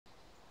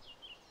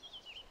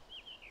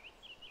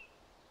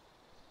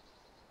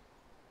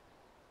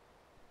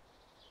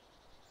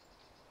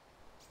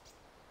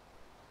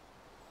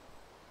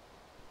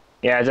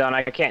Yeah, Zone,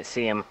 I can't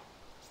see him.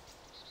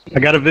 I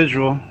got a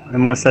visual,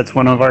 unless that's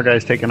one of our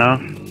guys taking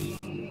off.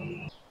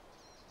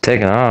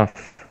 Taking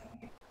off.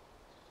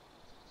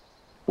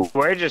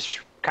 We're just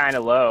kind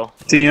of low.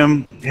 See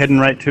him heading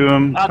right to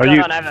him. Oh, Are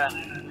you? Zone, I have a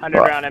 100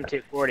 round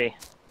M240.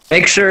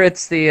 Make sure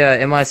it's the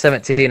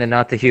MI-17 and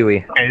not the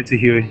Huey. Okay, it's a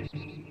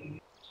Huey.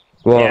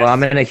 Well, Yes.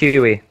 I'm in a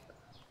Huey.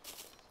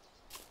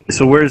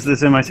 So where's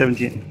this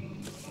MI-17?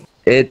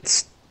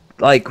 It's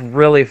like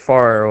really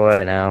far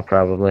away now,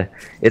 probably.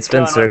 It's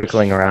been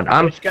circling around.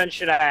 Which gun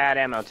should I add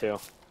ammo to?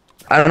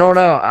 I don't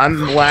know.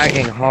 I'm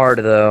lagging hard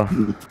though.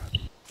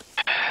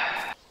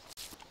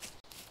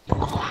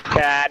 Okay,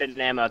 I added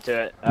an ammo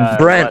to it.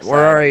 Brent,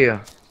 where are you?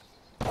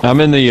 I'm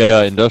in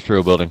the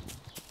industrial building.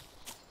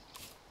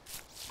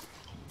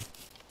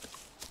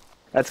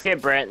 Let's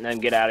get Brent and then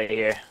get out of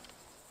here.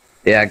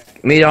 Yeah,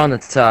 meet on the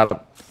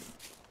top.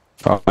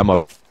 Oh, I'm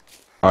up.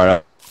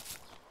 Alright.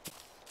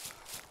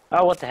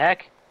 Oh, what the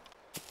heck?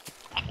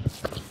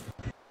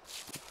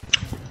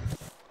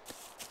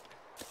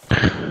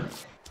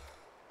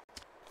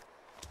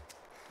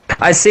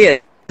 I see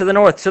it. To the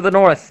north. To the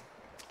north.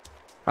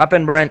 Up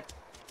in Brent.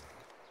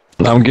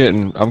 I'm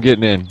getting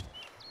in.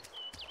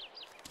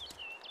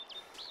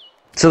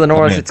 To the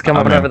north. in. It's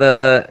coming I'm in. over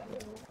the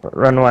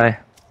runway.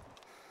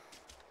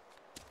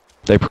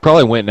 They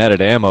probably went and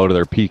added ammo to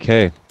their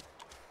PK.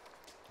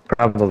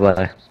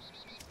 Probably.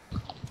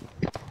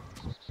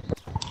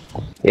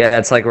 Yeah,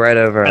 it's like right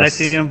over us. I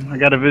see him. I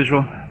got a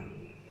visual.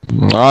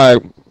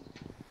 Alright.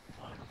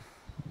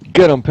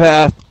 Get him,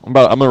 Path. I'm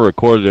gonna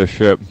record this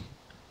shit.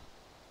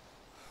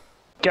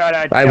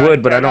 I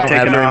would, but I don't have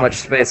Taking very off. much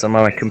space on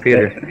my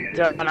computer.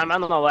 And I'm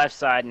on the left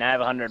side and I have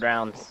 100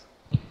 rounds.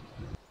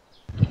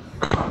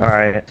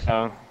 Alright.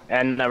 So,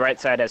 and the right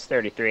side has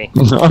 33.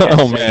 Oh Just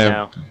so you man.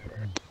 know.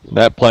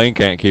 That plane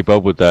can't keep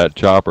up with that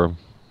chopper.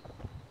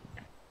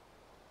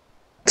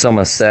 It's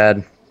almost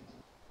sad.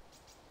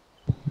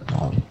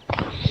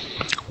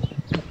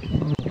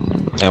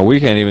 And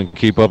we can't even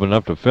keep up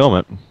enough to film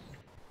it.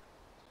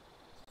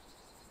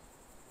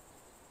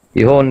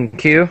 You holding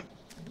Q?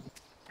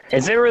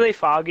 Is it really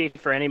foggy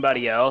for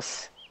anybody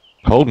else?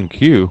 Holding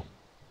Q.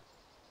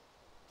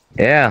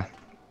 Yeah.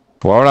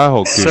 Why would I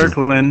hold Q?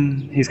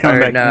 Circling. He's coming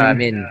back. No,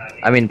 in.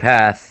 I mean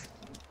path.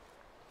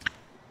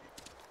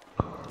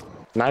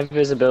 My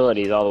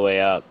visibility's all the way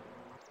up.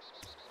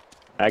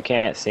 I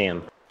can't see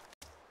him.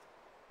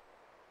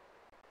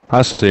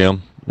 I see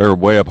them. They're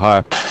way up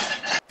high.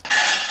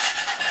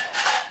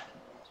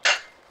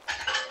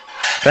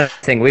 That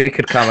thing, we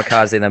could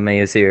kamikaze them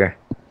easier.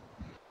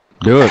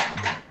 Do it.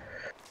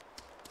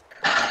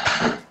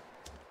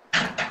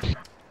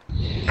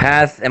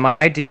 Path, am I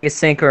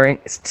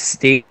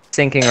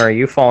desyncing or are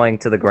you falling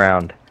to the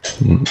ground?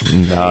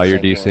 No, you're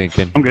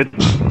desyncing. I'm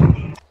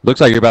good.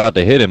 Looks like you're about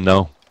to hit him,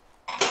 though.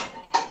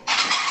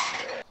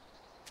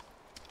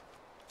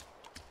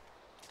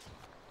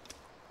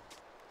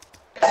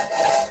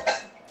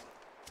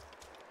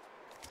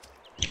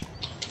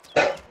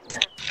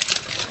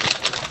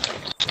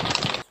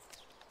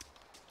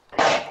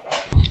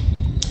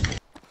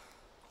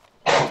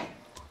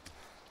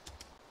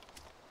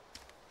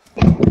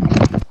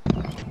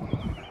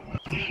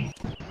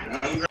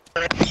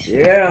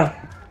 Yeah.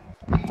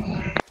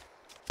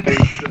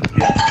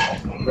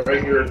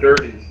 Right here,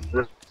 dirties.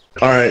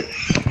 Alright.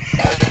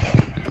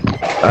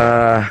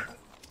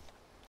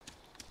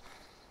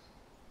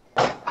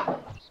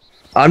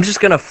 I'm just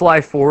gonna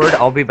fly forward.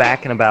 I'll be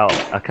back in about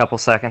a couple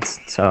seconds.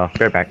 So,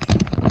 be right back.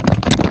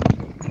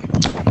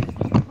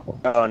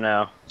 Oh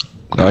no.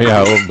 Oh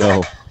yeah, oh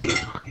no.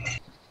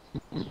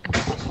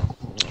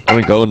 I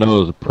think oh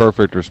no is a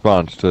perfect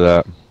response to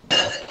that.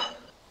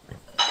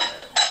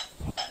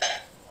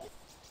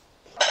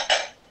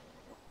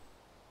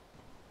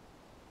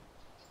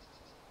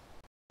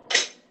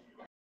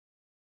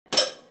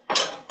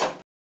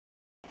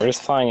 We're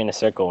just flying in a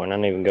circle. We're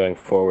not even going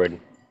forward.